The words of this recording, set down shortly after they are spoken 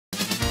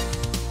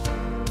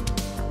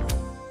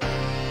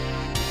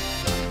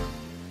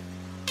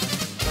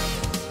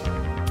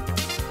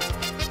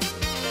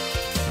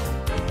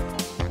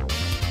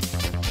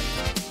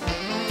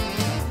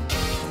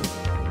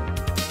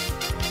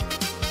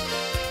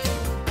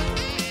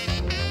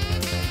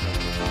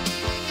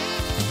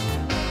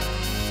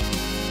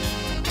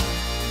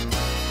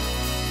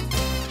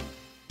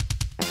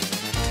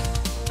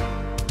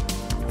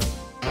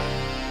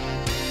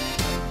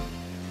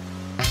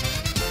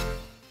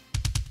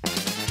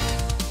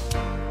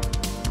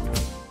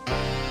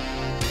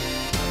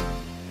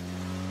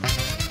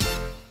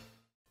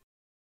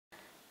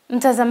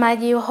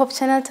Mtazamaji wa Hope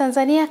Channel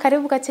Tanzania,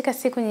 karibu katika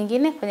siku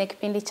nyingine kwenye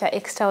kipindi cha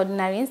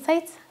Extraordinary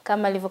Insights.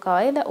 Kama ilivyo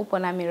kawaida, upo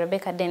nami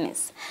Rebecca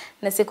Dennis.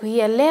 Na siku hii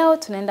ya leo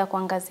tunaenda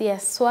kuangazia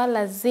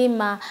swala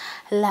zima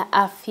la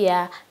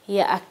afya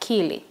ya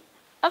akili.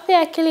 Afya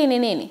ya akili ni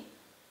nini?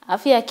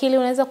 Afya ya akili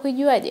unaweza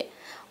kuijuaje?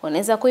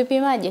 Unaweza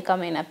kuipimaje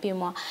kama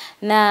inapimwa?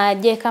 Na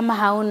je, kama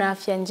hauna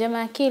afya njema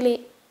ya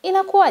akili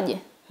inakuwaje?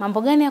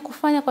 Mambo gani ya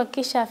kufanya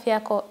kuhakikisha afya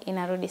yako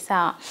inarudi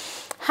sawa?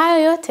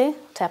 Hayo yote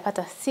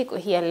utapata siku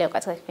hii ya leo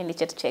katika kipindi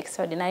chetu cha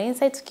Extraordinary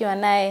Insights, tukiwa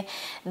naye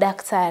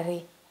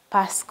Daktari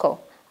Pasco.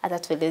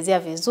 Atatuelezea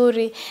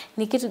vizuri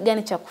ni kitu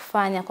gani cha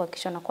kufanya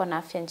kuhakikisha unakuwa na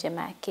afya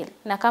njema ya akili.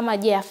 Na kama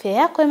je, afya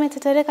yako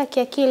imetetereka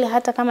kiakili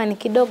hata kama ni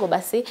kidogo,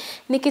 basi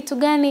ni kitu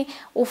gani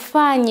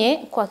ufanye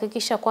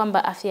kuhakikisha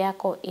kwamba afya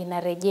yako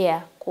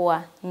inarejea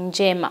kuwa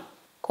njema.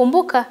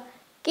 Kumbuka,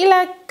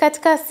 kila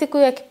katika siku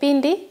ya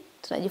kipindi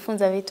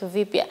tunajifunza vitu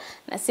vipya.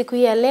 Na siku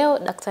hii ya leo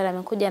daktari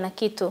amekuja na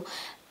kitu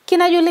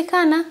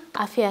kinajulikana,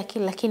 afya ya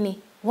akili, lakini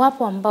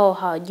wapo ambao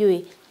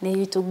hawajui ni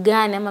vitu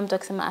gani, ama mtu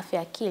akisema afya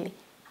ya akili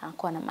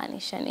anakuwa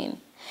anamaanisha nini.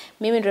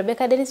 Mimi ni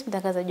Rebecca Dennis,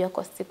 mtangazaji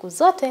wako siku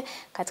zote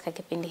katika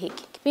kipindi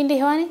hiki. Kipindi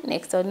hewani ni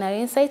Extraordinary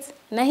Insights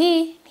na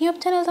hii ni Hope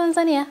Channel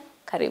Tanzania.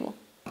 Karibu.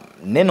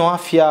 Neno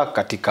afya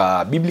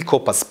katika biblical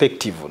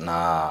perspective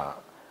na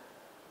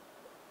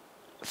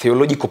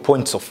theological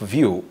points of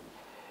view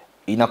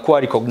inakuwa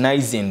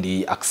recognized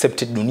and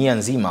accepted dunia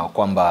nzima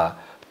kwamba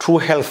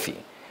true health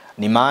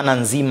ni maana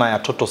nzima ya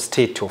total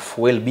state of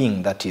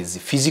well-being, that is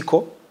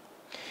physical,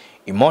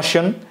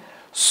 emotion,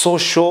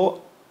 social,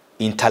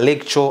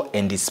 intellectual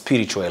and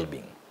spiritual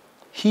well-being.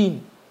 Hii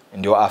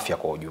ndio afya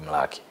kwa ujumla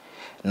wake.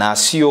 Na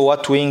sio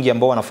watu wengi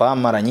ambao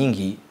wanafahamu mara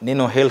nyingi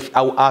neno health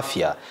au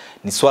afya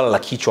ni swala la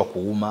kichwa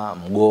kuuma,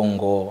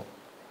 mgongo,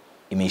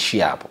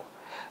 imeishia hapo.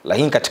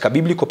 Lakini katika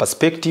biblical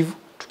perspective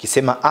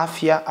tukisema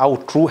afya au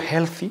true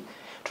health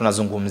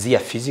tunazungumzia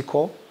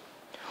physical.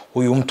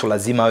 Huyu mtu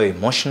lazima awe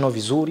emotional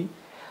vizuri,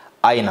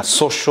 aina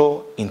social,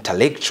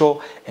 intellectual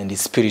and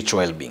spiritual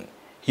well-being.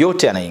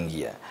 Yote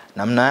yanaingia.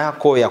 Namna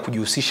yako ya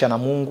kujihusisha na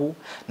Mungu,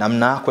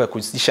 namna yako ya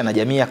kujihusisha na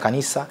jamii ya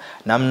kanisa,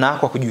 namna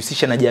yako ya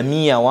kujihusisha na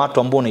jamii ya watu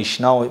ambao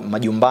unaishi nao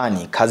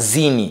majumbani,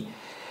 kazini,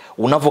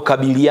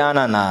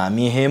 unavokabiliana na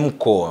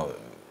mihemko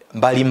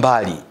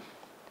mbalimbali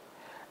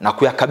na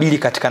kuyakabili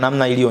katika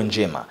namna iliyo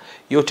njema.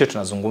 Yote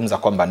tunazungumza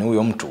kwamba ni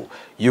huyo mtu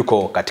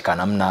yuko katika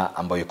namna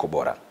ambayo yuko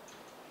bora.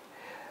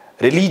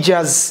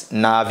 Religious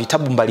na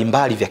vitabu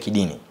mbalimbali vya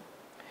kidini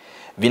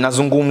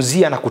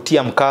vinazungumzia na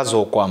kutia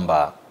mkazo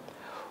kwamba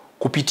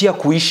kupitia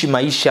kuishi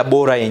maisha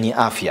bora yenye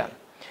afya,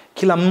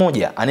 kila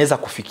mmoja anaweza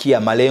kufikia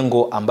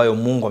malengo ambayo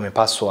Mungu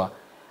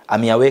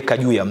ameyaweka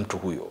juu ya mtu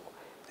huyo,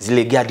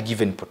 zile God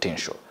given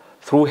potential.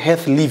 Through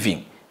health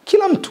living,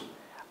 kila mtu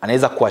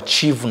anaweza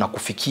kuachieve na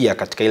kufikia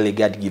katika ile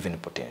God given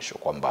potential,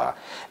 kwamba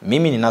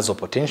mimi ninazo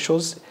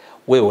potentials,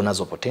 wewe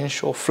unazo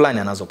potential, fulani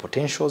anazo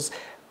potentials,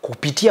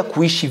 kupitia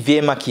kuishi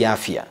vyema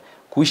kiafya,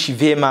 kuishi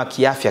vyema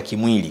kiafya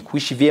kimwili,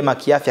 kuishi vyema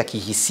kiafya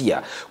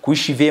kihisia,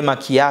 kuishi vyema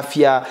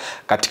kiafya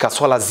katika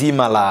swala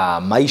zima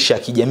la maisha ya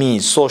kijamii,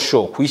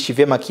 social, kuishi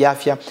vyema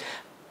kiafya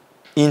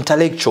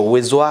intellectual,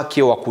 uwezo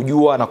wake wa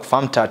kujua na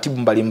kufahamu taratibu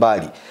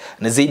mbalimbali,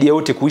 na zaidi ya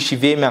yote kuishi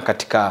vyema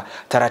katika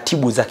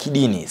taratibu za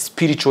kidini,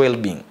 spiritual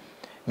well-being.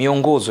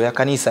 Miongozo ya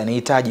kanisa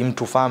inahitaji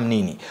mtu fahamu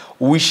nini,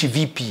 uishi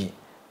vipi,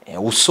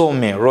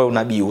 usome roho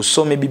nabii,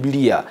 usome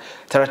Biblia,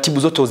 taratibu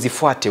zote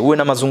uzifuate, uwe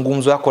na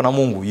mazungumzo yako na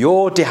Mungu.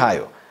 Yote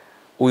hayo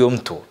huyo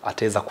mtu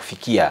ataweza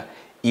kufikia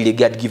ile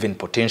God given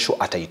potential,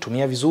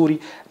 ataitumia vizuri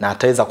na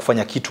ataweza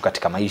kufanya kitu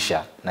katika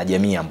maisha na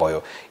jamii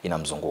ambayo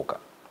inamzunguka.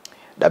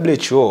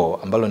 WHO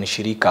ambalo ni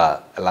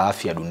shirika la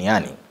afya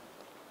duniani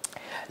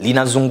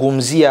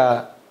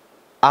linazungumzia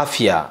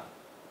afya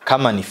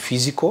kama ni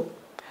physical,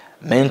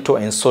 mental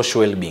and social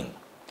well-being,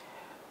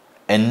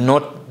 and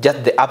not just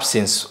the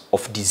absence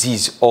of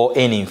disease or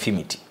any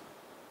infirmity.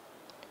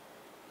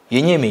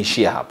 Yenyewe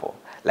imeishia hapo,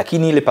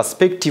 lakini ile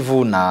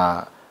perspective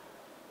na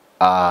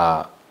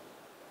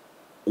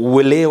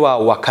uelewa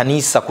wa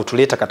kanisa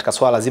kutuleta katika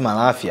swala zima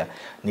la afya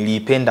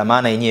niliipenda,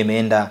 maana yenyewe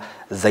imeenda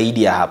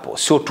zaidi ya hapo.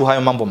 Sio tu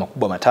hayo mambo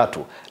makubwa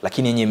matatu,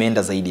 lakini yenyewe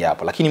imeenda zaidi ya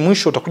hapo. Lakini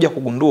mwisho utakuja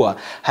kugundua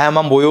haya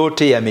mambo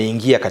yote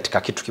yameingia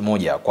katika kitu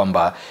kimoja,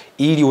 kwamba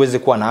ili uweze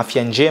kuwa na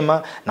afya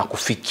njema na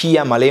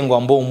kufikia malengo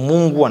ambayo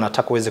Mungu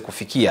anataka uweze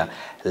kufikia,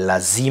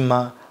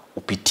 lazima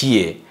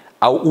upitie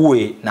au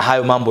uwe na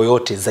hayo mambo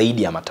yote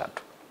zaidi ya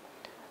matatu.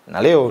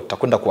 Na leo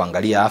tutakwenda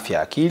kuangalia afya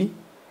ya akili,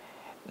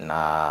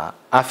 na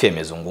afya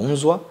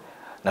imezungumzwa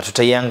na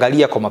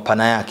tutaiangalia kwa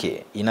mapana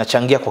yake,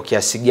 inachangia kwa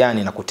kiasi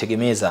gani na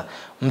kutegemeza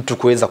mtu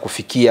kuweza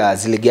kufikia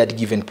zile God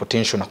given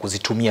potential na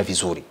kuzitumia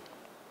vizuri.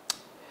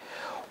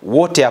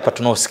 Wote hapa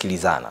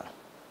tunaosikilizana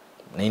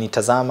na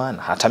nitazama,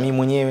 na hata mimi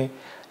mwenyewe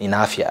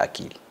nina afya ya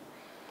akili.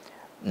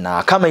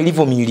 Na kama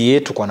ilivyo miili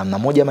yetu kwa namna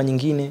moja ama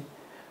nyingine,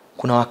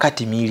 kuna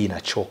wakati miili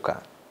inachoka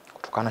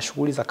kutokana na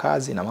shughuli za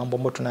kazi na mambo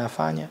ambayo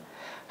tunayafanya.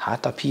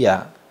 Hata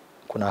pia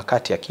kuna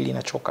wakati akili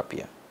inachoka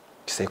pia,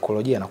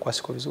 kisaikolojia inakuwa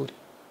siko vizuri.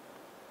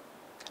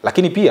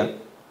 Lakini pia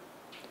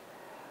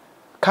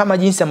kama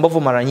jinsi ambavyo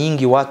mara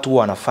nyingi watu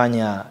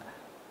wanafanya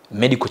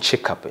medical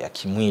check-up ya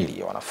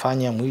kimwili,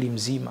 wanafanya mwili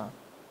mzima,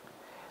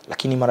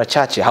 lakini mara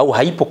chache au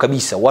haipo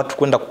kabisa watu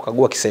kwenda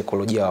kukagua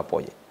kisaikolojia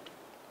wapoje.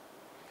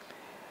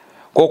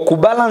 Kwa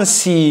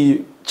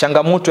kubalansi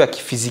changamoto ya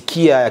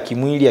kifizikia, ya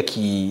kimwili, ya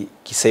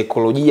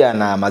kisaikolojia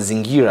na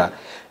mazingira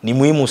ni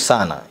muhimu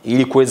sana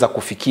ili kuweza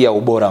kufikia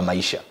ubora wa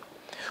maisha.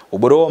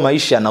 Ubora wa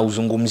maisha na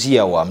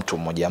uzungumzia wa mtu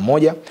mmoja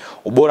mmoja,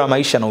 ubora wa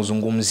maisha na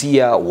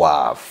uzungumzia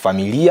wa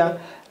familia,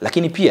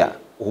 lakini pia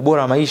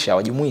ubora wa maisha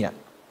wa jumuiya.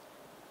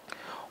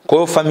 Kwa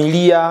hiyo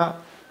familia,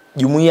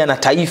 jumuiya na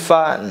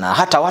taifa na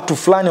hata watu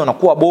fulani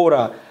wanakuwa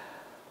bora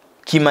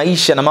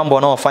kimaisha na mambo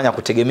wanaofanya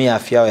kutegemea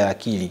afya yao ya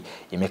akili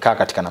imekaa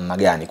katika namna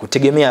gani,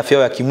 kutegemea afya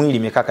yao ya kimwili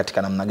imekaa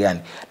katika namna gani,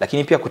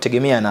 lakini pia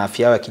kutegemea na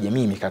afya yao ya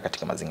kijamii imekaa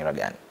katika mazingira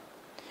gani.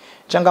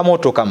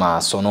 Changamoto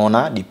kama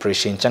sonona,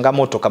 depression,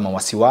 changamoto kama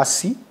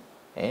wasiwasi,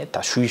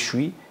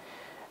 tashwishwi,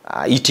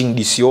 eating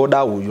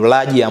disorder,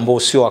 ulaji ambao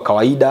sio wa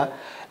kawaida,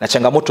 na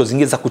changamoto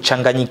zingine za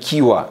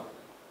kuchanganyikiwa,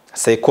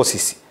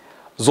 psychosis,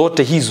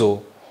 zote hizo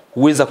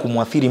huweza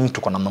kumwathiri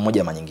mtu kwa namna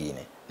moja ama nyingine.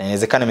 Na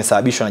inawezekana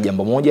imesababishwa na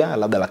jambo moja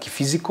labda la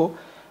kifiziko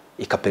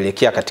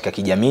ikapelekea katika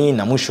kijamii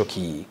na mwisho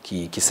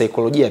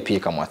kisaikolojia pia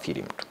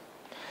ikamwathiri mtu.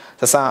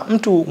 Sasa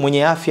mtu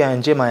mwenye afya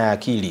njema ya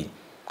akili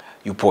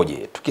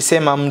yupoje?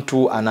 Tukisema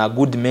mtu ana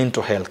good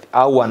mental health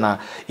au ana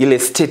ile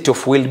state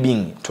of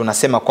well-being,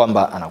 tunasema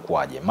kwamba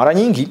anakuaje? Mara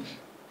nyingi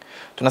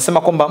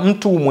tunasema kwamba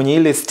mtu mwenye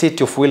ile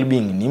state of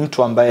well-being ni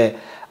mtu ambaye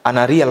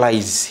ana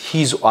realize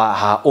his or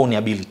her own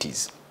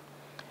abilities.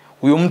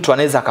 Huyo mtu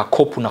anaweza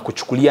akakopu na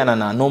kuchukuliana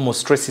na normal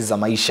stresses za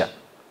maisha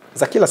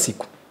za kila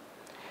siku.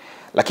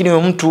 Lakini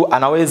huyo mtu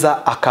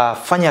anaweza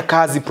akafanya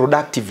kazi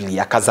productively,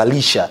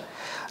 akazalisha,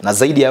 na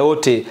zaidi ya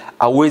yote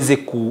aweze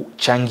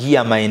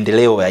kuchangia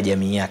maendeleo ya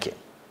jamii yake.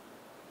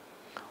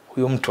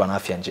 Huyo mtu ana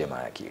afya njema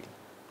ya akili.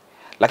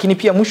 Lakini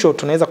pia mwisho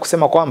tunaweza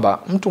kusema kwamba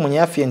mtu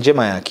mwenye afya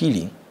njema ya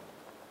akili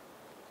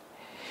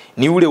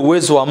ni ule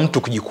uwezo wa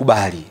mtu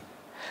kujikubali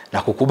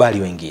na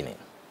kukubali wengine.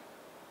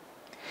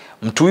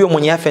 Mtu huyo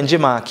mwenye afya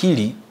njema ya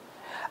akili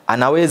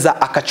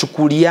anaweza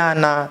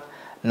akachukuliana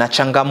na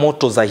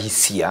changamoto za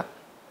hisia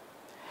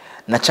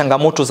na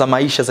changamoto za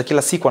maisha za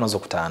kila siku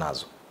anazokutana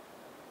nazo.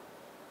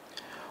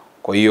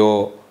 Kwa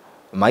hiyo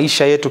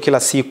maisha yetu kila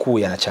siku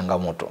yana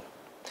changamoto.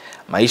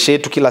 Maisha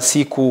yetu kila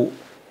siku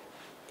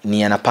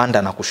ni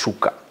yanapanda na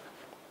kushuka.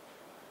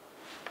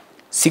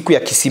 Siku ya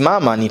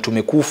kisimama ni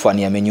tumekufa,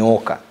 ni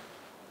yamenyooka.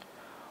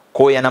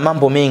 Kwa hiyo yana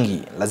mambo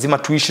mengi, lazima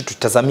tuishi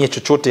tutazamie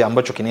chochote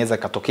ambacho kinaweza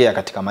katokea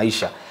katika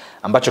maisha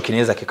ambacho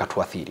kinaweza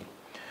kikatuathiri.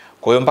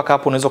 Kwa hiyo mpaka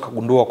hapo unaweza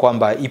kugundua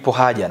kwamba ipo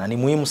haja na ni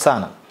muhimu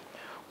sana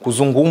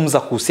kuzungumza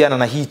kuhusiana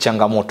na hii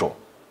changamoto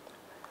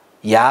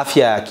ya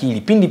afya ya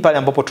akili pindi pale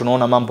ambapo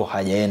tunaona mambo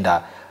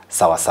hayaenda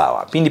sawa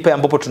sawa. Pindi pale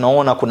ambapo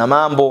tunaona kuna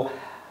mambo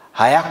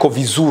hayako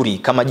vizuri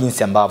kama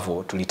jinsi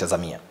ambavyo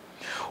tulitazamia.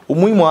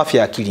 Umuhimu wa afya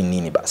ya akili ni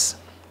nini basi?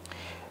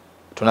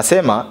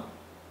 Tunasema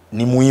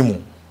ni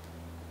muhimu.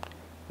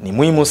 Ni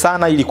muhimu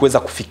sana ili kuweza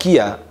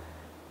kufikia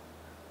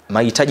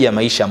mahitaji ya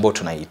maisha ambayo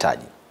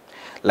tunahitaji.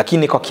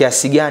 Lakini kwa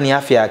kiasi gani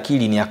afya ya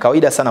akili ni ya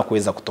kawaida sana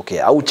kuweza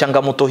kutokea, au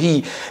changamoto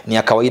hii ni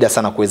ya kawaida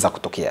sana kuweza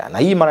kutokea? Na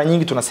hii mara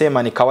nyingi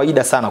tunasema ni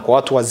kawaida sana kwa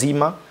watu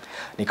wazima,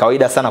 ni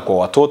kawaida sana kwa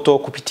watoto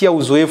kupitia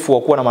uzoefu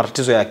wa kuwa na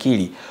matatizo ya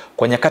akili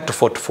kwa nyakati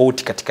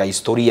tofauti katika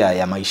historia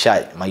ya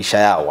maisha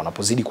yao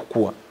wanapozidi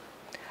kukua.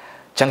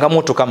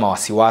 Changamoto kama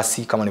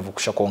wasiwasi, kama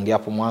nilivyokusha kuongea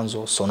hapo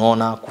mwanzo,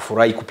 sonona,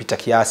 kufurahi kupita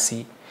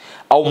kiasi,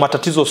 au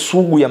matatizo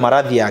sugu ya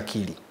maradhi ya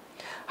akili.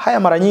 Haya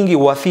mara nyingi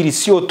huathiri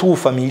sio tu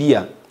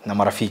familia na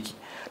marafiki,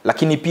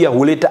 lakini pia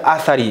huleta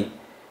athari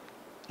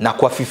na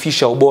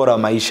kuafifisha ubora wa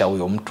maisha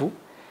huyo mtu.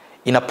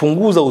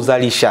 Inapunguza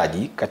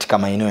uzalishaji katika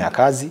maeneo ya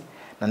kazi,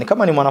 na ni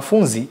kama ni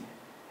mwanafunzi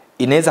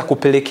inaweza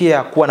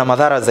kupelekea kuwa na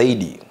madhara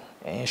zaidi.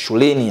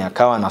 Shuleni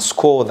akawa na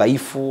score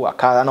dhaifu,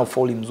 akawa hana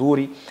ufaulu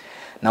mzuri,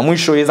 na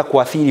mwisho inaweza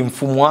kuathiri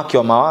mfumo wake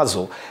wa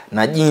mawazo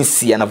na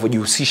jinsi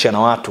anavyojihusisha na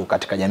watu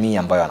katika jamii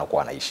ambayo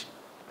anakuwa anaishi.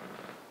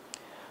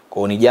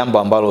 Kwa ni jambo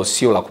ambalo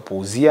sio la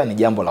kupuuzia, ni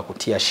jambo la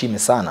kutia shime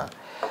sana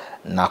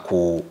na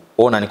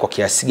kuona ni kwa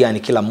kiasi gani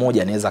kila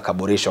mmoja anaweza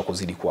kaboreshwa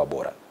kuzidi kuwa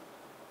bora.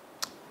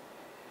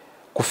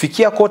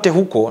 Kufikia kote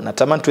huko,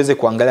 natamani tuweze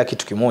kuangalia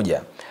kitu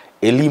kimoja,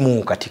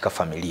 elimu katika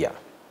familia.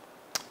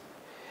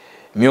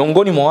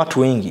 Miongoni mwa watu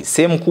wengi,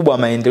 sehemu kubwa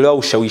maendeleo au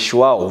ushawishi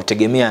wao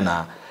hutegemea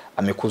na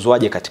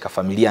amekuzwaje katika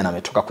familia na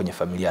ametoka kwenye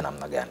familia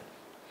namna gani.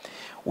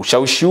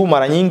 Ushawishi huu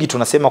mara nyingi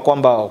tunasema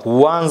kwamba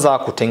huanza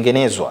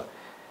kutengenezwa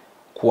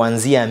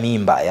kuanzia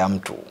mimba ya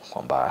mtu,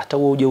 kwamba hata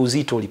huo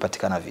ujauzito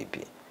ulipatikana vipi?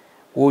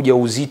 Huo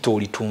ujauzito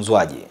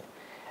ulitunzwaje?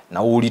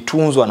 Na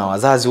ulitunzwa na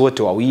wazazi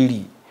wote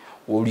wawili?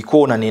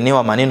 Ulikuwa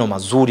unanenewa maneno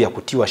mazuri ya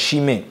kutiwa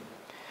shime?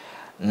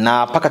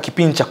 Na paka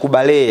kipindi cha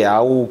kubalea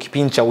au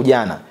kipindi cha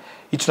ujana,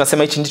 hicho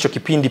tunasema hichi ndicho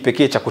kipindi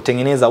pekee cha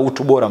kutengeneza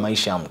utu bora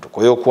maisha ya mtu.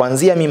 Kwa hiyo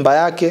kuanzia mimba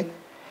yake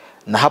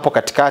na hapo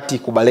katikati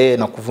kubalea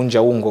na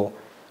kuvunja ungo,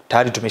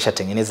 tayari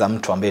tumeshatengeneza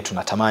mtu ambaye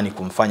tunatamani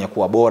kumfanya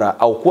kuwa bora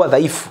au kuwa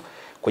dhaifu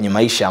kwenye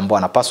maisha ambayo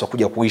anapaswa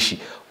kuja kuishi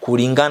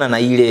kulingana na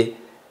ile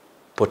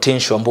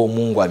potential ambayo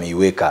Mungu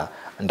ameiweka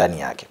ndani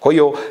yake. Kwa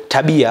hiyo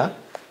tabia,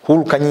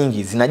 hulka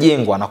nyingi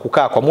zinajengwa na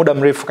kukaa kwa muda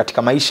mrefu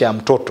katika maisha ya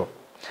mtoto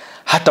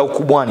hata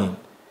ukubwani,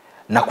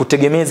 na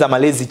kutegemeza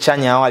malezi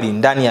chanya awali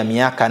ndani ya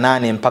miaka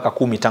 8 mpaka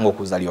 10 tangu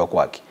kuzaliwa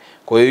kwake.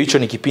 Kwa hiyo hicho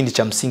ni kipindi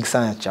cha msingi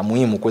sana cha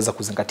muhimu kuweza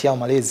kuzingatia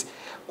malezi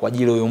kwa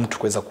ajili ya mtu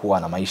kuweza kuwa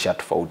na maisha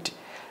tofauti.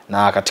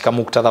 Na katika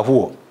muktadha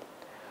huo,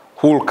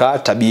 hulka,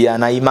 tabia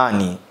na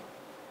imani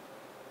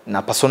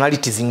na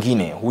personality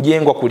zingine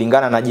hujengwa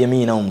kulingana na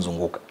jamii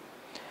inayomzunguka,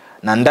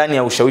 na ndani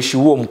ya ushawishi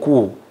huo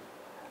mkuu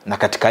na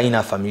katika aina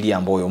ya familia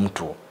ambayo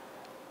mtu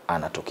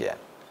anatokea.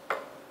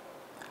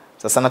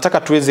 Sasa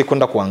nataka tuweze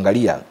kwenda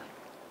kuangalia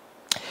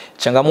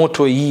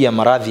changamoto hii ya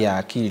maradhi ya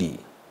akili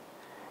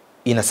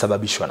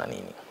inasababishwa na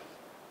nini,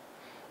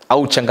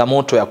 au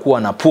changamoto ya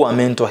kuwa na poor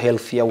mental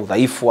health au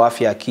udhaifu wa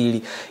afya ya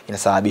akili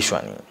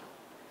inasababishwa nini.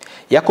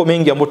 Yako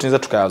mengi ambayo tunaweza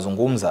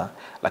tukayazungumza,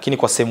 lakini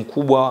kwa sehemu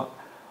kubwa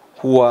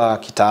huwa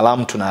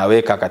kitaalamu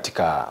tunayaweka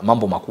katika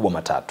mambo makubwa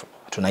matatu.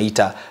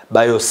 Tunaita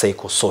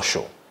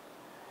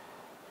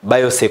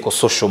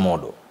biopsychosocial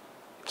model,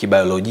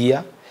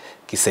 kibiolojia,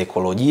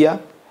 kisaikolojia,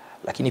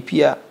 lakini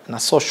pia na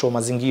social,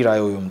 mazingira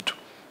ya huyo mtu.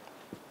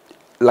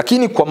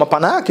 Lakini kwa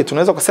mapana yake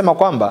tunaweza kusema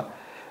kwamba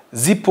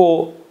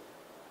zipo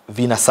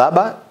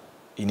vinasaba,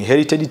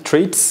 inherited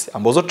traits,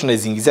 ambazo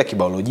tunaziingizia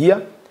kibiolojia.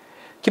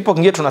 Kipo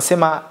kingine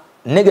tunasema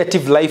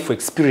negative life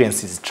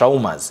experiences,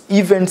 traumas,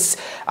 events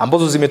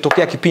ambazo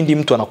zimetokea kipindi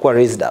mtu anakuwa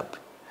raised up.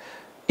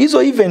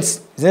 Hizo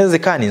events zinaweza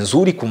zikawa ni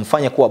nzuri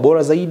kumfanya kuwa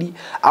bora zaidi,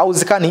 au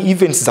zikawa ni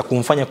events za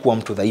kumfanya kuwa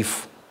mtu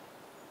dhaifu.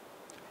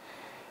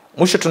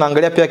 Mwisho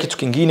tunaangalia pia kitu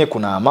kingine,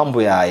 kuna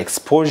mambo ya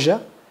exposure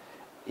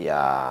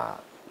ya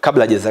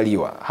kabla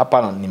hajazaliwa.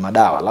 Hapa ni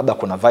madawa, labda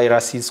kuna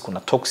viruses, kuna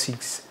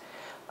toxics,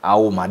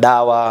 au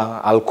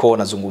madawa, alcohol,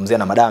 nazungumzia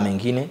na madawa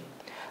mengine.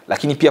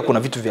 Lakini pia kuna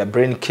vitu vya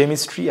brain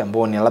chemistry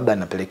ambao ni labda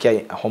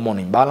inapelekea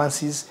hormone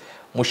imbalances.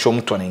 Mwisho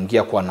mtu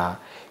anaingia kwa na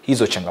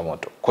hizo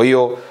changamoto. Kwa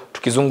hiyo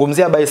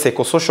tukizungumzia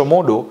biopsychosocial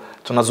model,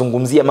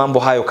 tunazungumzia mambo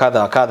hayo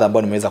kadha wa kadha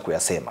ambayo nimeweza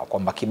kuyasema,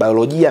 kwamba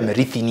kibiolojia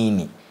amerithi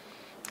nini?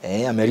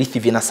 Amerithi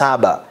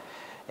vinasaba.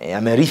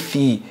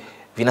 Amerithi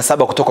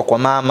vinasaba kutoka kwa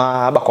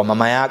mama, kwa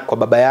mama yake, kwa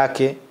baba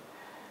yake.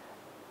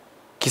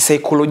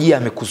 Kisaikolojia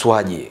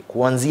amekuzwaje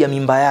kuanzia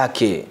mimba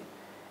yake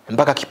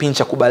mpaka kipindi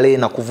cha kubalee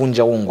na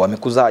kuvunja ungo,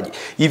 amekuzaje?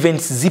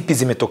 Events zipi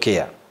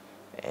zimetokea?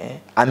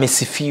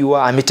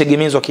 Amesifiwa,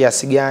 ametegemezwa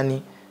kiasi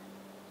gani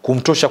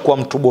kumtosha kuwa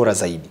mtu bora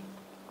zaidi?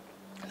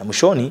 Na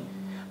mwishoni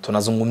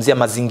tunazungumzia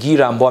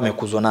mazingira ambayo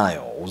amekuzwa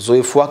nayo,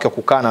 uzoefu wake wa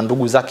kukaa na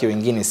ndugu zake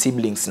wengine,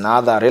 siblings na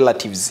other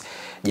relatives,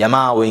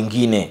 jamaa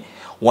wengine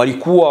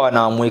walikuwa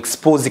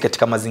wanamuexpose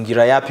katika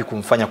mazingira yapi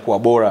kumfanya kuwa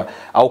bora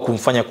au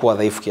kumfanya kuwa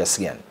dhaifu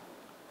kiasi gani.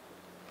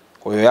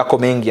 Kwa hiyo yako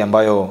mengi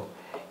ambayo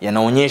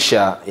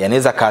yanaonyesha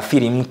yanaweza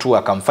kaathiri mtu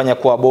akamfanya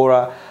kuwa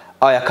bora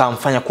au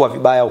akamfanya kuwa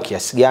vibaya au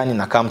kiasi gani,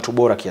 na kama mtu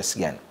bora kiasi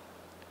gani.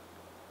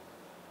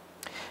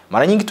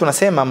 Mara nyingi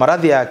tunasema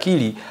maradhi ya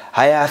akili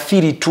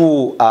hayaathiri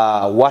tu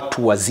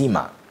watu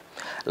wazima,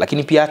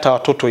 lakini pia hata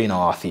watoto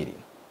inawaathiri.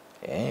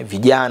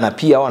 Vijana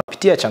pia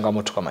wanapitia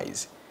changamoto kama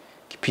hizi.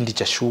 Kipindi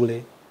cha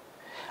shule,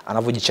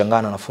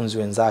 anavyojichangana na wanafunzi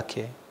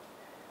wenzake,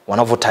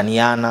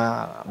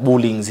 wanavotaniana,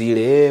 bullying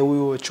zile,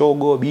 huyo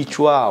chogo,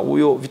 bichwa,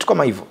 huyo, vitu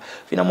kama hivyo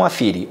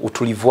vinamwathiri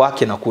utulivu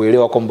wake na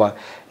kuelewa kwamba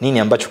nini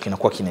ambacho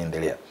kinakuwa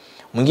kinaendelea.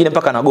 Mwingine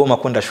mpaka anagoma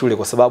kwenda shule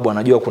kwa sababu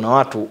anajua kuna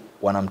watu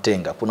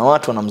wanamtenga, kuna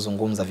watu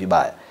wanamzungumza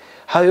vibaya.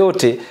 Hayo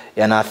yote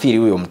yanaathiri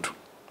huyo mtu,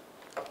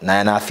 na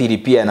yanaathiri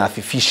pia,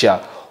 yanafifisha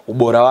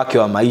ubora wake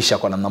wa maisha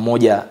kwa namna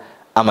moja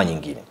ama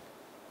nyingine.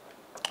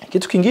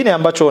 Kitu kingine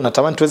ambacho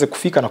natamani tuweze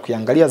kufika na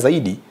kuiangalia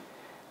zaidi,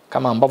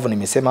 kama ambavyo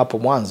nimesema hapo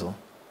mwanzo,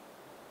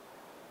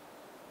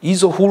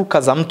 hizo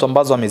hulka za mtu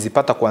ambazo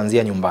amezipata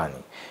kuanzia nyumbani,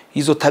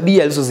 hizo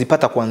tabia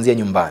alizozipata kuanzia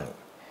nyumbani.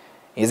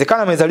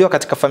 Inawezekana amezaliwa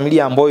katika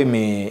familia ambayo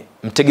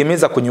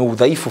imemtegemeza kwenye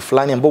udhaifu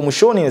fulani ambao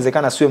mwishoni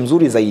inawezekana siwe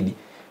mzuri zaidi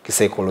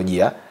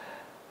kisaikolojia,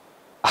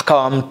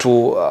 akawa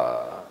mtu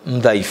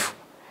mdhaifu.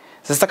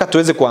 Sasa nataka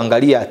tuweze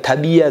kuangalia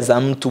tabia za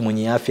mtu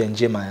mwenye afya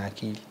njema ya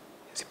akili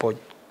zipoje.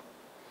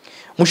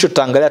 Mwisho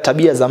tutaangalia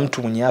tabia za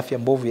mtu mwenye afya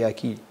mbovu ya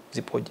akili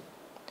zipoje.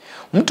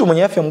 Mtu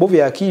mwenye afya mbovu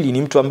ya akili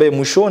ni mtu ambaye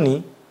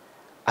mwishoni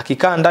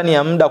akikaa ndani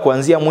ya muda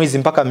kuanzia mwezi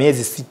mpaka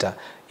miezi 6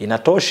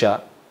 inatosha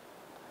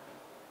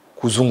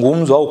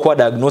kuzungumzwa au kuwa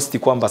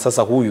diagnostic kwamba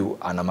sasa huyu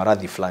ana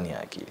maradhi fulani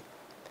ya akili.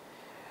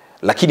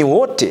 Lakini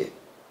wote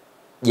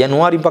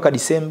Januari mpaka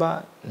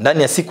Disemba,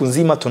 ndani ya siku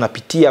nzima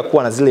tunapitia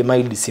kuwa na zile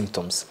mild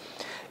symptoms.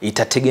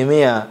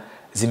 Itategemea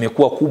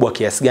zimekuwa kubwa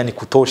kiasi gani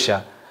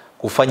kutosha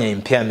kufanya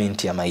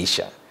impairment ya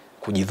maisha,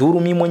 kujidhuru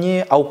mimi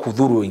mwenyewe au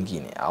kudhuru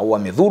wengine, au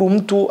amedhuru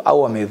mtu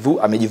au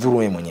amejidhuru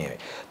yeye mwenyewe.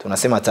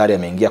 Tunasema tayari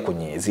ameingia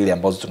kwenye zile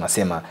ambazo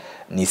tunasema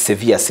ni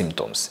severe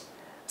symptoms.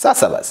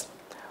 Sasa basi,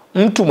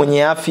 mtu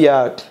mwenye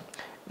afya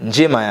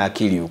njema ya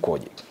akili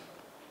ukoje?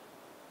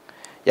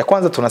 Ya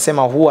kwanza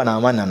tunasema huwa na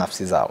amani na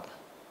nafsi zao.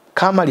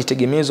 Kama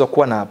alitegemezwa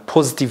kuwa na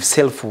positive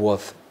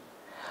self-worth,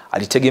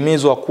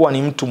 alitegemezwa kuwa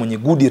ni mtu mwenye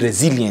good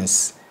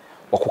resilience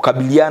wa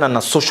kukabiliana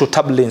na social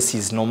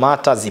turbulences no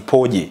matter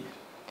zipoje,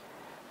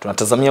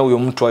 tunatazamia huyo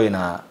mtu awe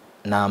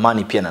na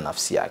amani pia na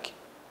nafsi yake.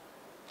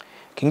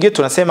 Kingine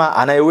tunasema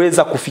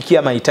anayeweza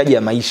kufikia mahitaji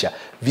ya maisha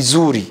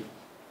vizuri,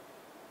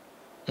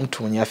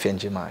 mtu mwenye afya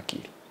njema ya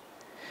akili.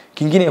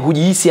 Kingine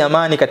hujihisi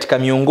amani katika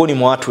miongoni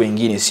mwa watu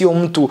wengine, sio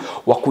mtu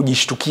wa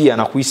kujishtukia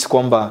na kuhisi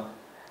kwamba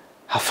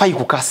hafai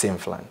kukaa sehemu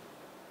fulani.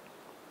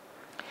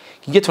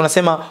 Kingine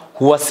tunasema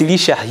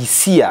huwasilisha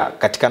hisia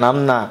katika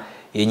namna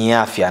yenye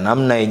afya,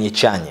 namna yenye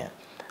chanya.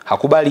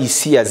 Hakubali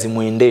hisia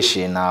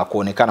zimuendeshe na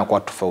kuonekana kwa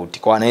tofauti.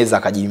 Kwa anaweza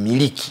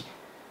akajimiliki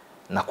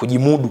na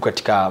kujimudu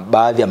katika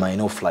baadhi ya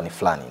maeneo fulani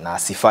na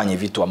asifanye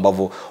vitu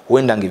ambavyo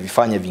huenda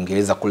angevifanya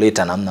vingeweza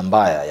kuleta namna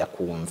mbaya ya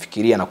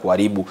kumfikiria na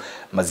kuharibu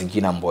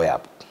mazingira ambayo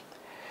yapo.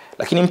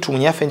 Lakini mtu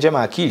mwenye afya njema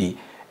ya akili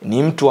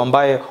ni mtu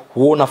ambaye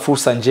huona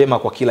fursa njema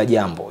kwa kila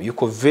jambo.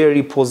 Yuko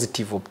very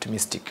positive,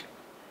 optimistic.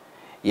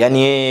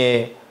 Yaani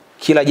yeye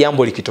kila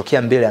jambo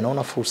likitokea mbele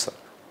anaona fursa.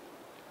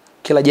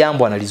 Kila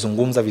jambo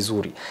analizungumza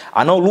vizuri.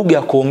 Anao lugha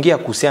ya kuongea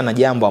kuhusiana na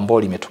jambo ambalo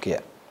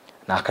limetokea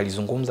na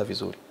akalizungumza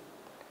vizuri.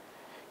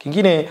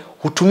 Kingine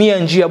hutumia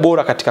njia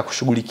bora katika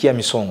kushughulikia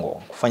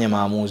misongo, kufanya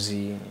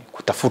maamuzi,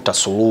 kutafuta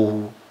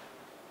suluhu.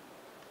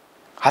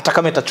 Hata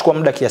kama itachukua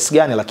muda kiasi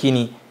gani,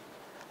 lakini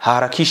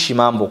haharakishi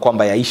mambo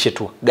kwamba yaishe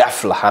tu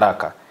ghafla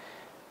haraka.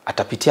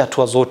 Atapitia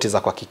hatua zote za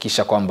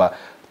kuhakikisha kwamba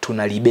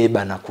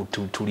tunalibeba na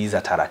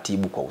kutuliza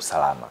taratibu kwa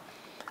usalama.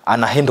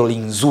 Ana handling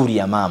nzuri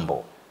ya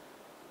mambo.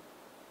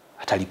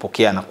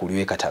 Atalipokea na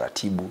kuliweka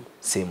taratibu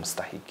sehemu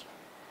stahiki.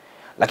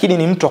 Lakini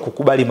ni mtu wa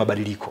kukubali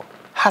mabadiliko,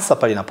 hasa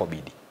pale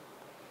inapobidi.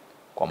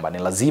 Kwamba ni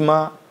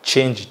lazima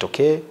change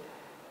itokee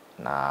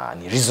na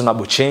ni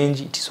reasonable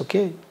change, it is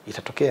okay,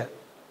 itatokea.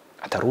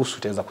 Ataruhusu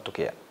itaweza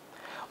kutokea.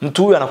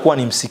 Mtu huyu anakuwa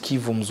ni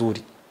msikivu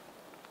mzuri.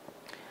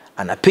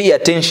 Ana pay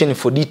attention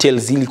for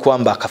details ili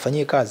kwamba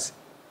akafanyie kazi.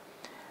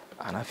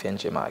 Ana afya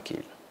njema ya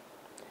akili.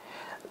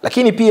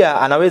 Lakini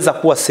pia anaweza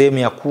kuwa sehemu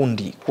ya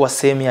kundi, kuwa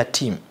sehemu ya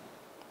team.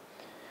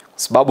 Kwa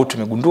sababu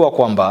tumegundua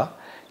kwamba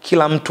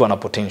kila mtu ana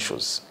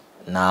potentials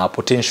na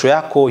potential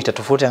yako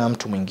itatofautiana na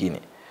mtu mwingine.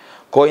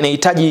 Kwa hiyo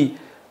inahitaji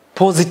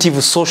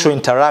positive social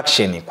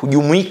interaction,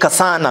 kujumuika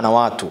sana na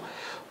watu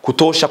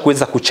kutosha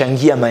kuweza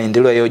kuchangia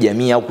maendeleo ya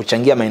jamii au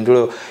kuchangia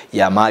maendeleo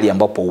ya mahali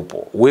ambapo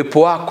upo.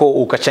 Uwepo wako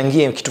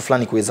ukachangia kitu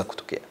fulani kuweza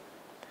kutokea.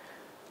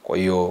 Kwa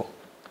hiyo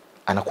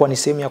anakuwa ni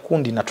sehemu ya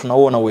kundi na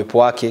tunaona uwepo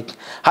wake.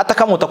 Hata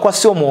kama utakuwa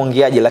sio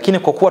muongeaji, lakini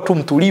kwa kuwa tu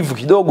mtulivu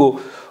kidogo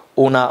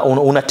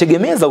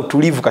unategemeza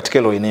utulivu katika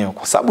hilo eneo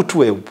kwa sababu tu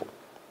wewe upo.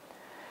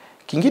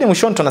 Kingine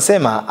mwishoni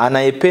tunasema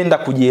anayependa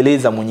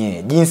kujieleza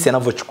mwenyewe, jinsi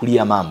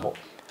anavyochukulia mambo.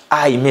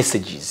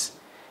 Messages.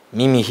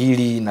 Mimi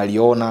hili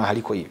naliona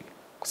haliko hivi.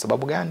 Kwa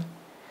sababu gani?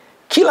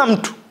 Kila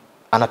mtu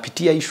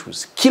anapitia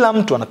issues, kila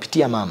mtu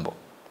anapitia mambo.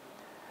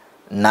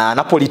 Na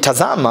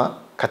anapolitazama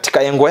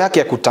katika engo yake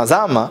ya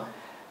kutazama,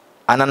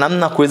 ana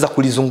namna kuweza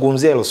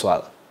kulizungumzia hilo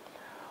swala.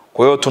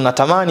 Kwa hiyo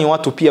tunatamani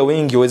watu pia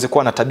wengi waweze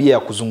kuwa na tabia ya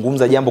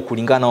kuzungumza jambo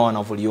kulingana na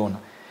wanavyoliona.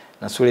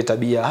 Na sio ile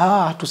tabia,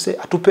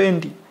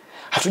 hatupendi,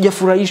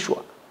 hatujafurahishwa.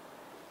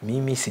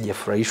 Mimi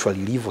sijafurahishwa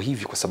lilivyo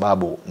hivi kwa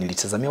sababu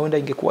nilitazamia huenda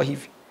ingekuwa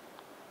hivi.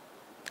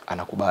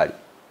 Anakubali.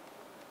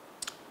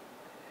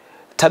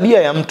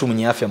 Tabia ya mtu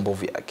mwenye afya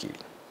mbovu ya akili,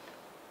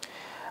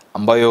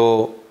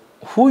 ambayo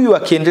huyu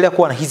akiendelea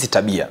kuwa na hizi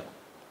tabia,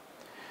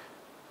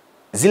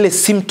 zile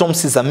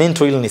symptoms za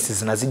mental illness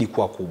zinazidi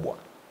kuwa kubwa.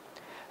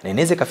 Na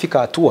inaweza kafika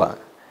hatua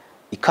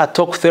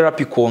talk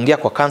therapy, kuongea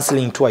kwa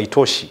counseling tu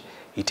haitoshi,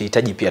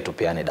 itahitaji pia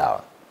tupeane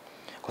dawa.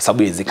 Kwa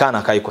sababu inawezekana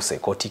akawa iko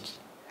psychotic,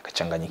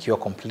 akachanganyikiwa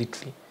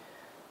completely,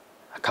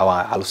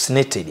 akawa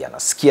hallucinated,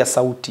 anasikia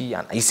sauti,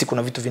 anahisi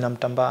kuna vitu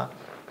vinamtambaa.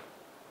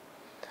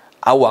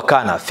 Au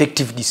akawa na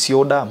affective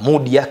disorder,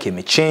 mood yake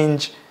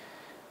imechange,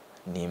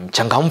 ni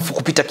mchangamfu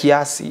kupita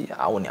kiasi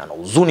au ni ana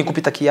huzuni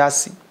kupita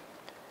kiasi.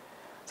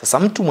 Sasa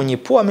mtu mwenye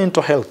poor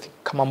mental health,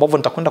 kama ambavyo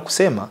nitakwenda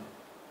kusema,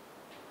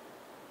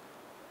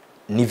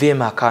 ni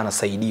vyema akawa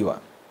anasaidiwa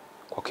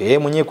kwa yeye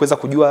mwenyewe kuweza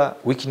kujua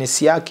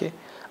weakness yake,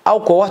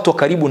 au kwa watu wa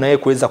karibu na yeye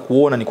kuweza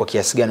kuona ni kwa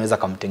kiasi gani anaweza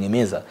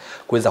kumtengemeza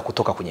kuweza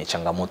kutoka kwenye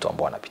changamoto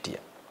ambayo anapitia.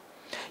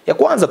 Ya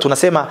kwanza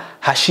tunasema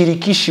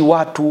hashirikishi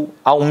watu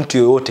au mtu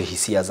yoyote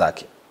hisia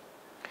zake.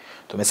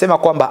 Tumesema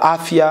kwamba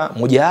afya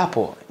moja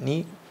hapo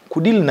ni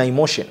kudeal na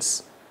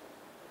emotions.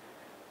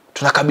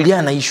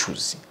 Tunakabiliana na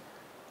issues,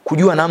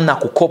 kujua namna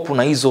kukopu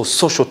na hizo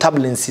social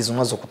turbulences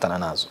unazokutana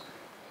nazo.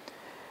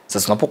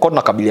 Sasa tunapokuwa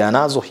tunakabiliana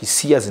nazo,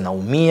 hisia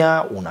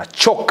zinaumia,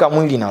 unachoka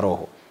mwili na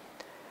roho.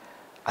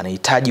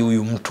 Anahitaji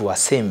huyu mtu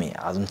aseme,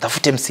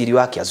 amtafute msiri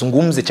wake,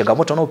 azungumze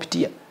changamoto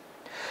anayopitia.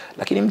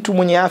 Lakini mtu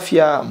mwenye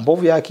afya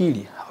mbovu ya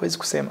akili hawezi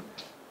kusema.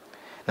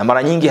 Na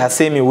mara nyingi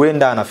hasemi,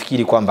 huenda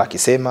anafikiri kwamba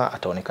akisema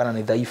ataonekana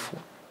ni dhaifu.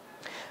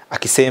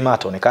 Akisema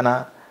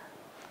ataonekana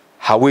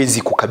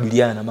hawezi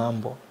kukabiliana na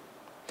mambo.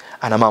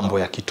 Ana mambo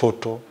ya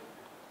kitoto.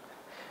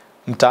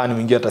 Mtaani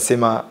mwingine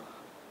atasema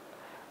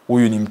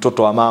huyu ni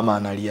mtoto wa mama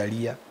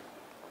analialia.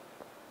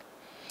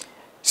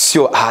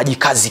 Sio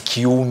hajikazi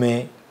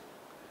kiume,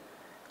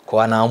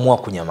 kwa anaamua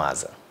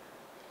kunyamaza.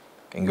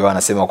 Wengine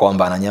wanasema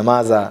kwamba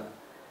ananyamaza,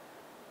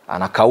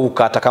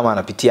 anakauka hata kama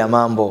anapitia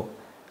mambo,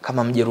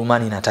 kama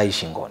Mjerumani na tai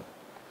shingoni.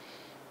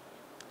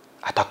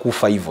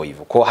 Atakufa hivyo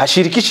hivyo. Kwa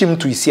hashirikishi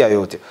mtu hisia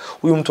yoyote.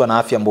 Huyu mtu ana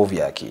afya mbovu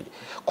ya akili.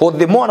 Kwa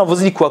the more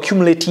anavyozidi ku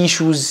accumulate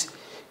issues,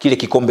 kile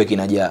kikombe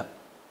kinajaa,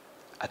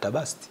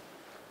 atabasti.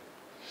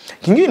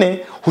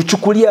 Kingine,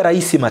 huchukulia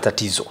rahisi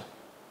matatizo.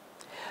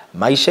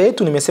 Maisha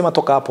yetu nimesema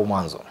toka hapo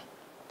mwanzo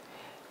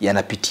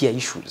yanapitia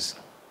issues.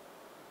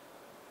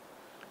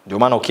 Ndio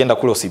maana ukienda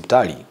kule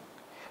hospitali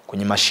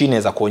kwenye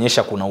mashine za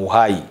kuonyesha kuna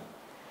uhai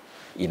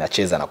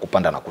inacheza na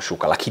kupanda na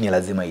kushuka, lakini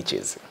lazima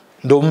icheze.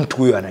 Ndio mtu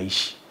huyo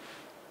anaishi.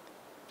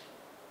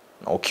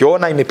 Na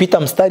ukiona imepita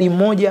mstari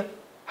mmoja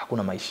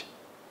hakuna maisha.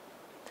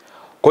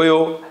 Kwa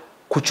hiyo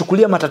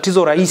kuchukulia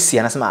matatizo rahisi,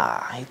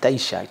 anasema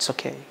itaisha, it's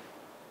okay,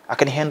 I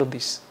can handle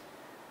this.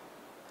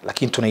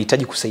 Lakini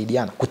tunahitaji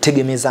kusaidiana,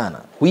 kutegemezana.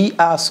 We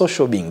are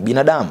social being,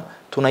 binadamu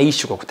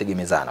tunaishi kwa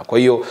kutegemezana. Kwa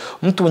hiyo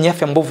mtu mwenye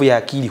afya mbovu ya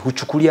akili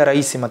huchukulia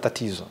rahisi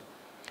matatizo.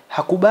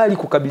 Hakubali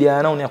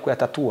kukabiliana nao na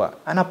kuyatatua,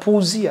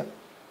 anapuuzia.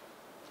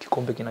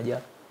 Kikombe kinajaa,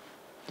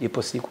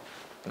 ipo siku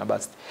na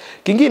basi.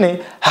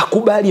 Kingine,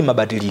 hakubali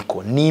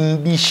mabadiliko, ni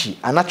mbishi.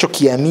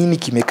 Anachokiamini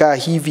kimekaa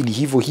hivi ni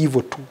hivyo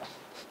hivyo tu.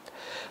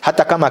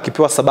 Hata kama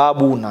akipewa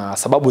sababu na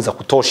sababu za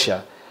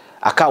kutosha,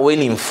 akawa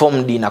well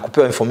informed na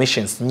kupewa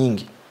informations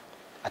nyingi,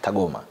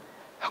 atagoma.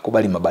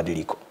 Hakubali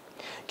mabadiliko.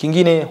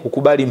 Kingine,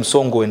 hukubali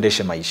msongo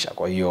uendeshe maisha.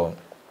 Kwa hiyo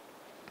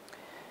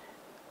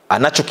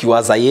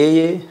anachokiwaza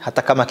yeye,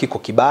 hata kama kiko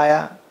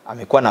kibaya,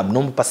 amekuwa na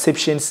abnormal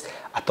perceptions,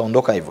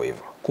 ataondoka hivyo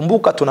hivyo.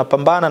 Kumbuka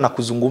tunapambana na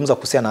kuzungumza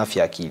kuhusiana na afya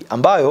ya akili,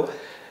 ambayo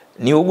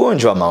ni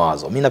ugonjwa wa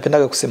mawazo. Mimi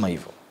napendaga kusema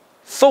hivyo.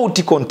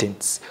 Thought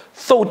contents,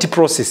 thought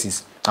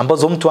processes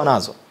ambazo mtu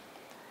anazo.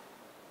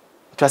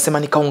 Tunasema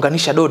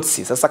nikaunganisha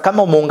dots. Sasa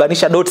kama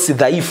umeunganisha dots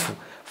dhaifu,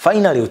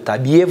 finally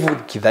utabehave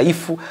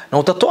kidhaifu na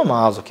utatoa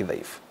mawazo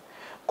kidhaifu.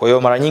 Kwa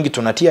hiyo mara nyingi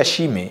tunatia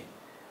shime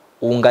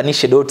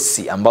uunganishe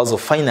dots ambazo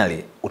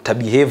finally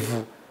utabehave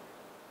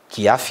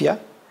kiafya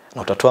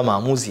na utatoa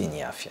maamuzi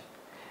yenye afya.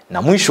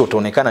 Na mwisho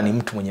utaonekana ni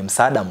mtu mwenye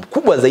msaada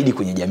mkubwa zaidi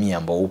kwenye jamii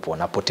ambao upo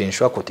na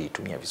potential yako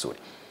utaitumia vizuri.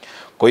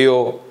 Kwa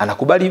hiyo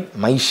anakubali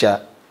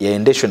maisha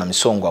yaendeshwe na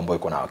misongo ambayo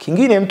iko nayo.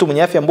 Kingine, mtu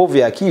mwenye afya mbovu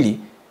ya akili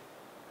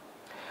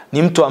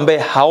ni mtu ambaye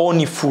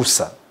haoni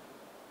fursa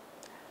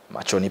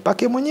machoni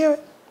pake mwenyewe,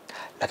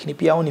 lakini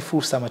pia haoni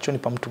fursa machoni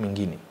pa mtu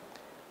mwingine.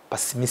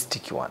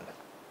 Pessimistic one.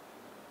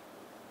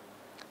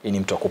 Ni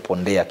mtu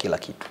akupondea kila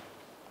kitu.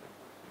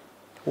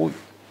 Huyu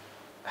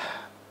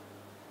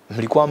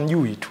mlikuwa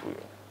mjui tu huyo.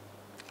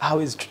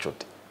 Hawezi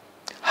chochote.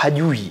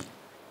 Hajui.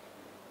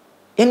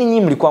 Yaani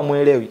nyinyi mlikuwa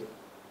muelewi.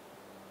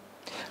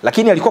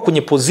 Lakini alikuwa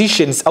kwenye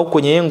positions au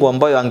kwenye engo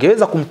ambayo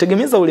angeweza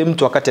kumtegemeza ule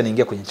mtu wakati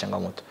anaingia kwenye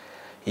changamoto.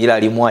 Ila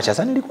alimwacha.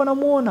 Sasa nilikuwa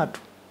namuona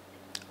tu.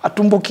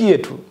 Atumbukie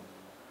tu.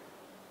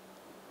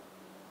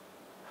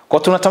 Kwa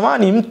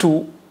tunatamani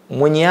mtu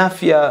mwenye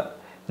afya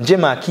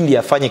njema akili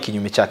afanye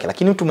kinyume chake,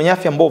 lakini mtu mwenye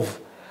afya mbovu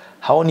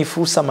haoni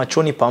fursa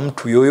machoni pa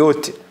mtu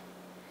yoyote.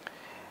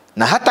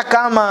 Na hata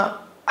kama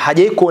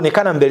hajai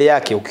kuonekana mbele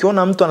yake,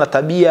 ukiona mtu ana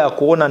tabia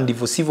kuona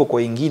ndivyo sivyo kwa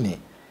wengine,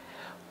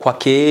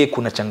 kwake yeye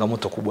kuna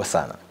changamoto kubwa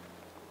sana.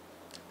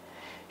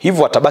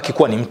 Hivyo atabaki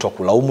kuwa ni mtu wa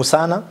kulaumu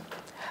sana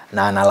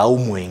na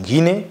analaumu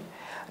wengine,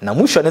 na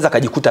mwisho anaweza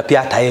kujikuta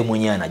pia hata yeye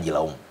mwenyewe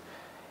anajilaumu.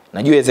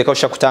 Najua inawezekana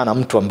ushakutana na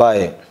mtu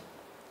ambaye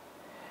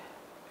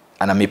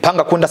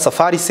anamipanga kwenda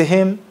safari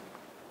sehemu,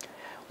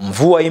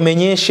 mvua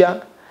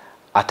imenyesha,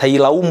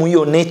 atailaumu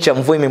hiyo nature,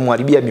 mvua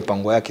imemharibia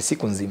mipango yake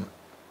siku nzima.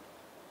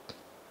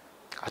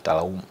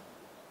 Atalaumu.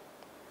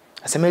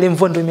 Asema ile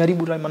mvua ndio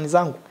imeharibu ramani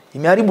zangu,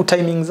 imeharibu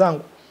timing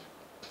zangu.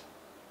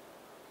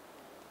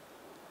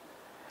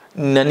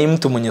 Na ni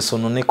mtu mwenye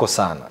sononeko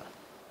sana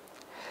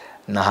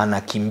na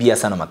anakimbia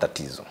sana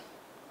matatizo.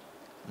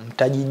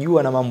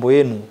 Mtajijua na mambo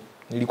yenu.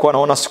 Nilikuwa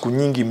naona siku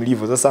nyingi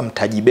mlivyo, sasa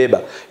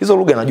mtajibeba. Hizo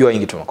lugha najua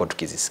wengi tunakuwa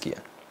tukizisikia.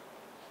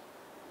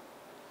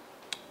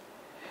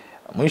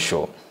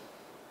 Mwisho,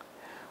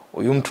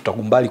 huyu mtu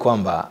tutakumbali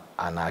kwamba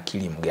ana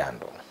akili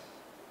mgando.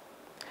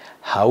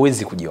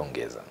 Hawezi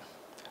kujiongeza.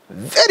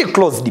 Very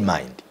closed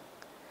mind.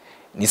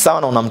 Ni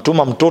sawa na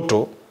unamtuma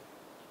mtoto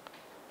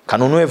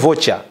kanunue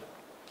vocha.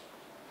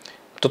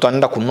 Mtoto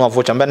anaenda kununua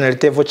vocha, ambaye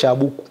analetea vocha ya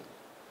buku.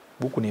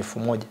 Buku ni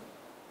 1000.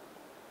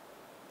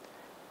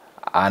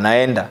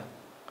 Anaenda,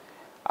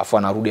 afu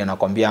anarudi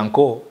anakuambia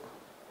anko,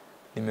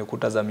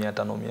 nimekuta za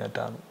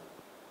 500.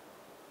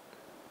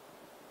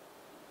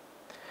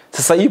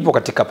 Sasa ipo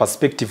katika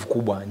perspective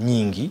kubwa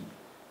nyingi.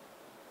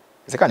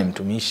 Inawezekana ni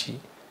mtumishi,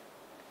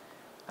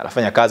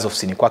 anafanya kazi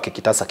ofisini kwake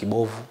kitasa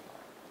kibovu.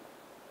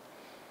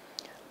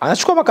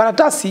 Anachukua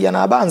makaratasi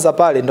anabanza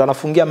pale, ndo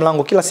anafungia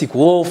mlango kila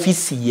siku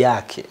ofisi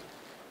yake.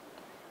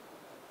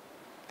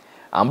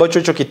 Ambacho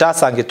hicho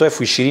kitasa angetoa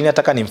 20,000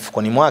 hata kama ni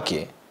mfukoni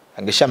mwake,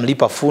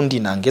 angeshamlipa fundi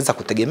na angeweza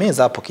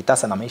kutegemeza hapo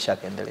kitasa na maisha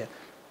yakaendelea.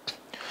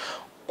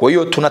 Kwa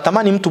hiyo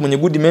tunatamani mtu mwenye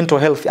good mental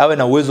health awe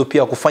na uwezo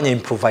pia kufanya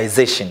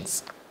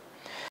improvisations.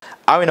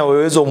 Awe na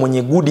uwezo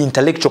mwenye good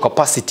intellectual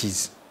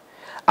capacities,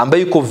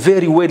 ambaye yuko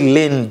very well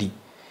learned.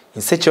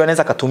 In such way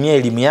anaweza kutumia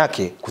elimu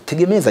yake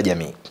kutegemeza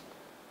jamii.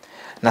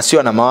 na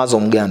sio na mawazo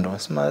mgando.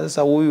 Unasema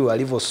sasa huyu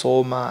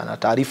alivyosoma na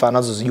taarifa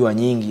anazozijua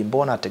nyingi,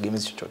 mbona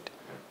ategemezi chochote?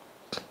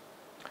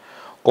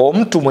 Kwa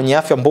mtu mwenye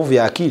afya mbovu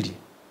ya akili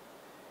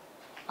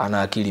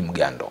ana akili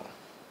mgando.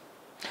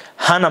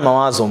 Hana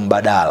mawazo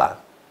mbadala.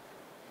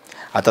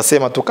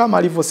 Atasema tu kama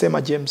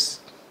alivyosema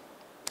James,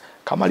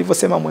 kama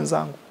alivyosema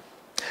mwenzangu,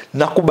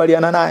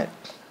 nakubaliana naye.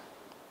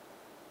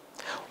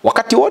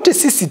 Wakati wote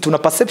sisi tuna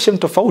perception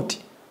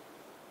tofauti.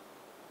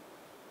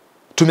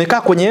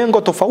 Tumekaa kwenye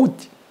engo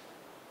tofauti.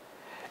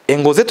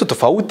 Engo zetu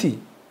tofauti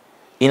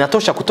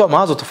inatosha kutoa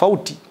mawazo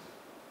tofauti.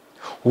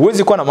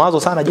 Huwezi kuwa na mawazo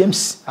sana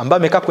James ambaye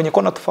amekaa kwenye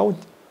kona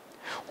tofauti.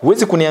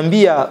 Huwezi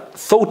kuniambia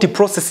thought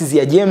processes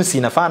ya James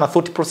inafanana na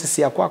thought process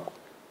ya kwako.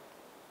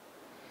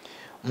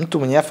 Mtu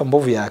mwenye afya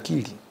mbovu ya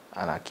akili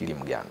ana akili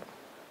mgando.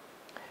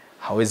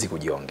 Hawezi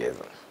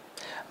kujiongeza.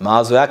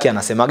 Mawazo yake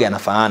anasemaga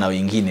yanafanana na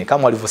wengine,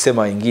 kama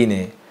walivyosema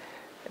wengine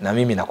na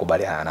mimi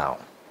nakubaliana nao.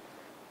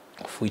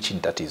 Fuichi ni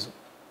tatizo.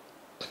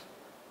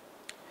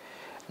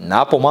 Na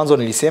hapo mwanzo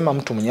nilisema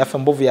mtu mwenye afya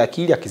mbovu ya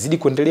akili akizidi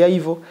kuendelea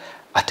hivyo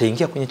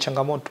ataingia kwenye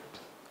changamoto.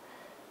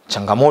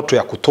 Changamoto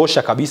ya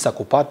kutosha kabisa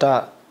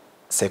kupata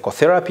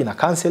psychotherapy na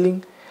counseling,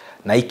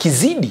 na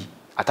ikizidi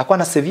atakuwa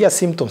na severe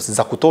symptoms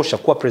za kutosha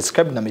kuwa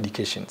prescribed na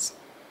medications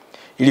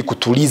ili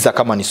kutuliza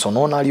kama ni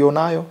sonona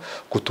alionayo,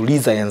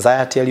 kutuliza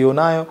anxiety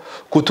alionayo,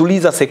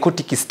 kutuliza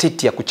psychotic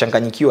state ya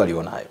kuchanganyikiwa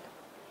alionayo.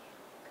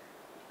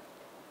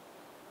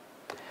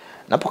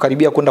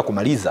 Napokaribia kwenda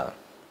kumaliza,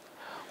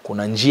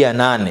 kuna njia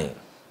 8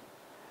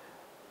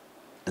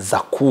 za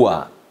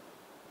kuwa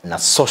na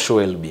social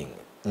well-being.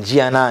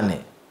 Njia 8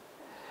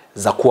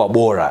 za kuwa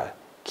bora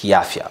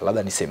kiafya,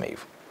 labda niseme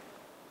hivyo.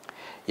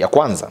 Ya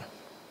kwanza,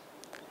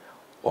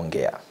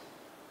 ongea.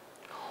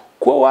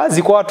 Kuwa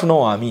wazi kwa watu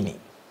unaowaamini.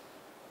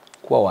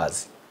 Kuwa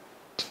wazi.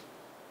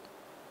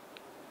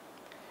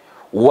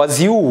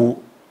 Uwazi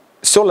huu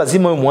sio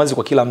lazima uwe mwazi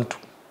kwa kila mtu.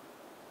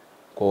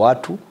 Kwa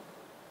watu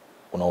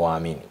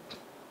unaowaamini.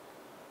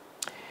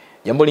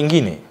 Jambo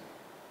lingine,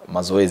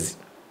 mazoezi.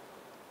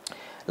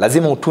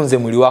 Lazima utunze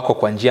mwili wako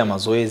kwa njia ya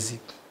mazoezi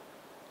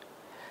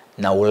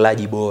na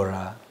ulaji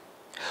bora.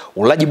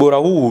 Ulaji bora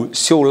huu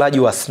sio ulaji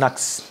wa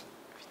snacks,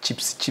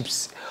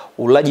 chips.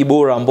 Ulaji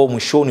bora ambao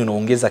mwishoni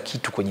unaongeza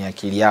kitu kwenye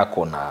akili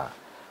yako na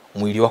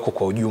mwili wako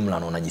kwa ujumla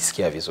na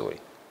unajisikia vizuri.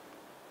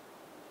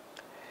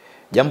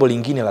 Jambo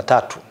lingine la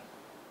 3,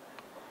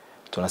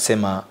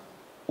 tunasema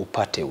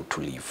upate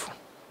utulivu.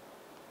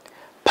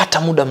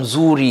 Pata muda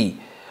mzuri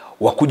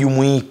wa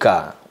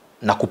kujumuika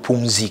na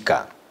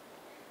kupumzika.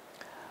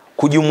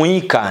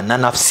 Kujumuika na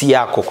nafsi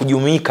yako,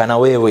 kujumuika na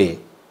wewe.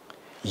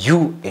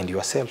 You and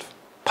yourself.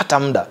 Pata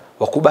muda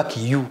wa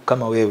kubaki you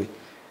kama wewe.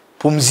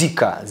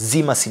 Pumzika,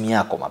 zima simu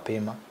yako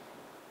mapema.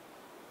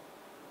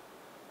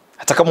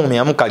 Hata kama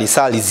umeamka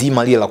lisali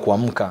zima lile la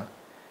kuamka,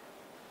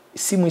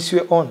 simu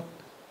isiwe on.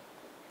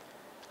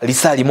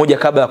 Lisali moja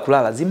kabla ya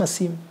kulala, zima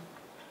simu.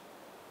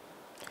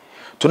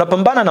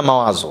 Tunapambana na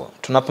mawazo,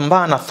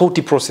 tunapambana na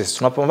thought process,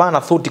 tunapambana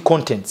na thought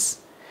contents.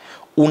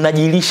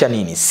 Unajilisha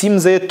nini? Simu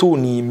zetu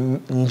ni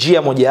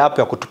njia moja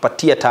hapo ya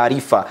kutupatia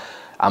taarifa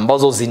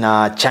ambazo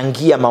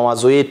zinachangia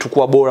mawazo yetu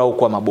kuwa bora au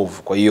kuwa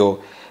mabovu. Kwa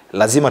hiyo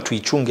lazima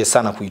tuichunge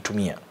sana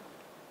kuitumia.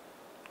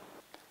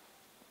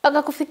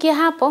 Mpaka kufikia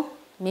hapo,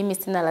 mimi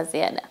sina la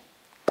ziada.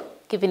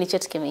 Kipindi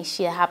chetu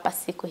kimeishia hapa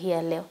siku hii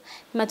ya leo.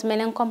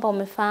 Natumaini kwamba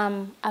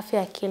umefahamu afya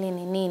ya akili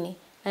ni nini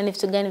na ni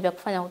vitu gani vya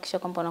kufanya kuhakikisha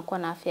kwamba unakuwa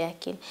na afya ya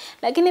akili.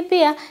 Lakini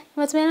pia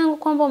natumaini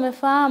kwamba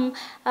umefahamu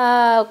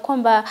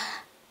kwamba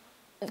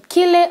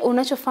kile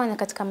unachofanya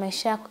katika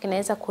maisha yako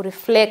kinaweza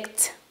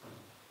kureflect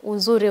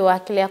uzuri wa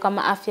akili yako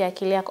ama afya ya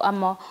akili yako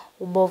ama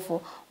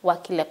ubovu wa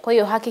akili yako. Kwa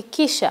hiyo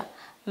hakikisha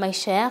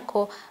maisha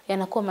yako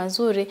yanakuwa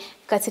mazuri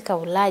katika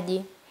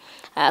ulaji,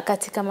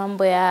 katika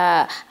mambo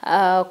ya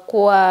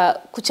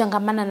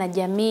kuchangamana na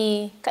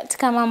jamii,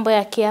 katika mambo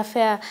ya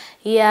kiafya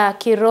ya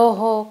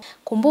kiroho.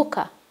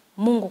 Kumbuka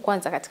Mungu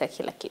kwanza katika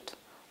kila kitu.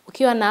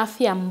 Ukiwa na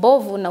afya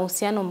mbovu na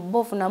uhusiano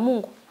mbovu na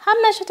Mungu,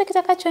 hamna chochote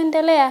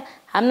kitakachoendelea,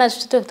 hamna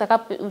chochote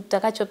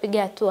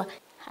utakachopiga hatua.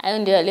 Hayo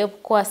ndio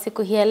yaliyokuwa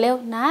siku hii ya leo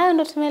na hayo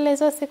ndio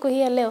tumeelezewa siku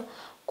hii ya leo.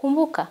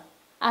 Kumbuka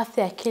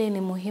afya ya akili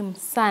ni muhimu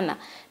sana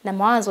na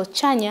mawazo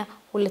chanya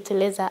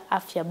huleteleza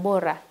afya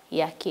bora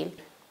ya akili.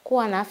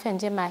 Kuwa na afya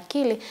njema ya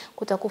akili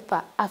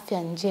kutakupa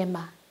afya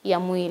njema ya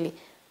mwili.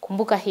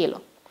 Kumbuka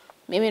hilo.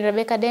 Mimi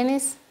Rebecca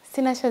Dennis,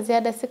 sina cha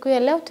ziada siku ya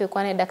leo.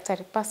 Tulikuwa na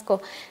Daktari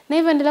Pasco. Na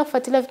hivyo endelea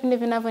kufuatilia vipindi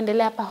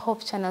vinavyoendelea hapa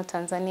Hope Channel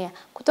Tanzania.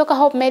 Kutoka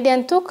Hope Media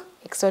and Talk,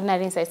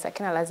 Extraordinary Insights,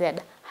 hakina la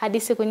ziada.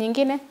 Hadi siku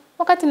nyingine,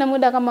 wakati na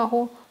muda kama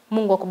huu,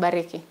 Mungu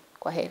akubariki.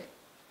 Kwaheri.